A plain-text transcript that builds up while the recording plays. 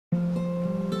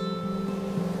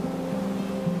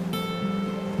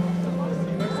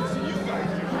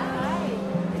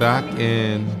Back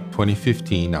in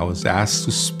 2015, I was asked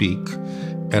to speak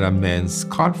at a men's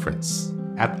conference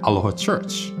at Aloha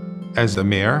Church as the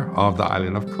mayor of the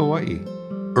island of Kauai.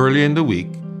 Early in the week,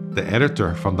 the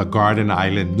editor from the Garden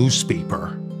Island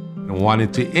newspaper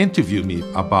wanted to interview me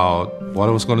about what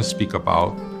I was going to speak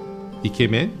about. He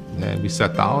came in and we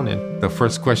sat down, and the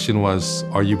first question was,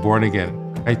 "Are you born again?"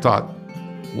 I thought,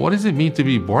 what does it mean to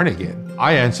be born again?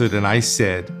 I answered and I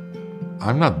said,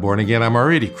 "I'm not born again, I'm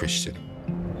already Christian."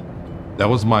 That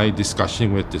was my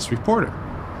discussion with this reporter.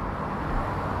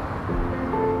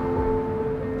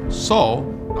 So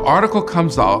the article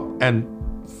comes out, and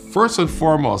first and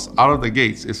foremost, out of the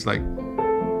gates, it's like,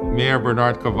 Mayor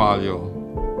Bernard Carvalho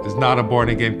is not a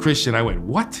born-again Christian. I went,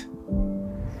 what?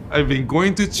 I've been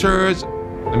going to church.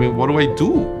 I mean, what do I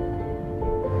do?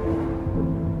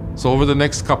 So over the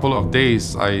next couple of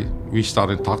days, I reached out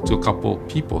and talked to a couple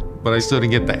people, but I still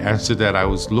didn't get the answer that I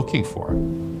was looking for,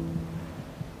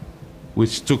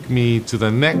 which took me to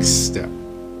the next step.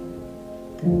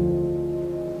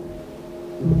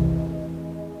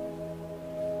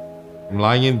 I'm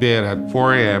lying in bed at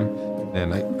 4 a.m.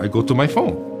 and I go to my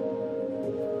phone.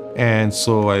 And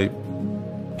so I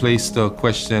placed the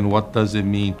question, what does it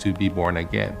mean to be born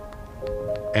again?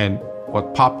 And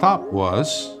what popped up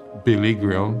was Billy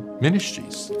Graham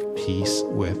Ministries, Peace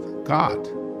with God.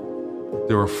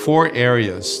 There were 4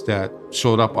 areas that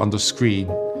showed up on the screen,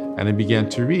 and I began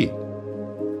to read.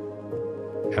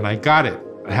 And I got it.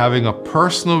 Having a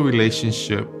personal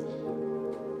relationship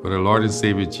with our Lord and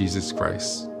Savior Jesus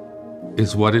Christ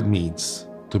is what it means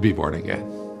to be born again.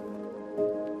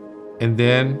 And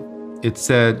then it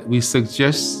said, we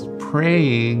suggest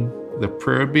praying the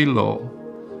prayer below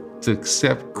to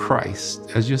accept Christ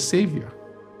as your Savior.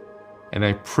 And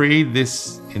I pray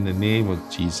this in the name of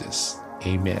Jesus.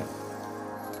 Amen.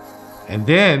 And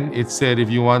then it said, if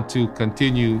you want to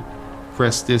continue,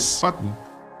 press this button.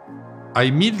 I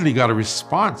immediately got a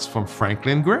response from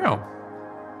Franklin Graham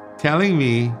telling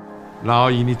me, now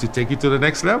you need to take it to the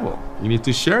next level. You need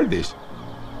to share this.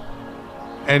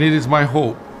 And it is my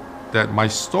hope that my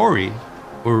story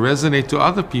will resonate to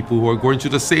other people who are going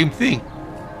through the same thing.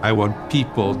 I want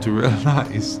people to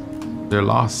realize they're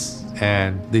lost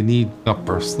and they need a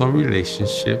personal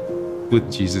relationship with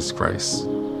Jesus Christ.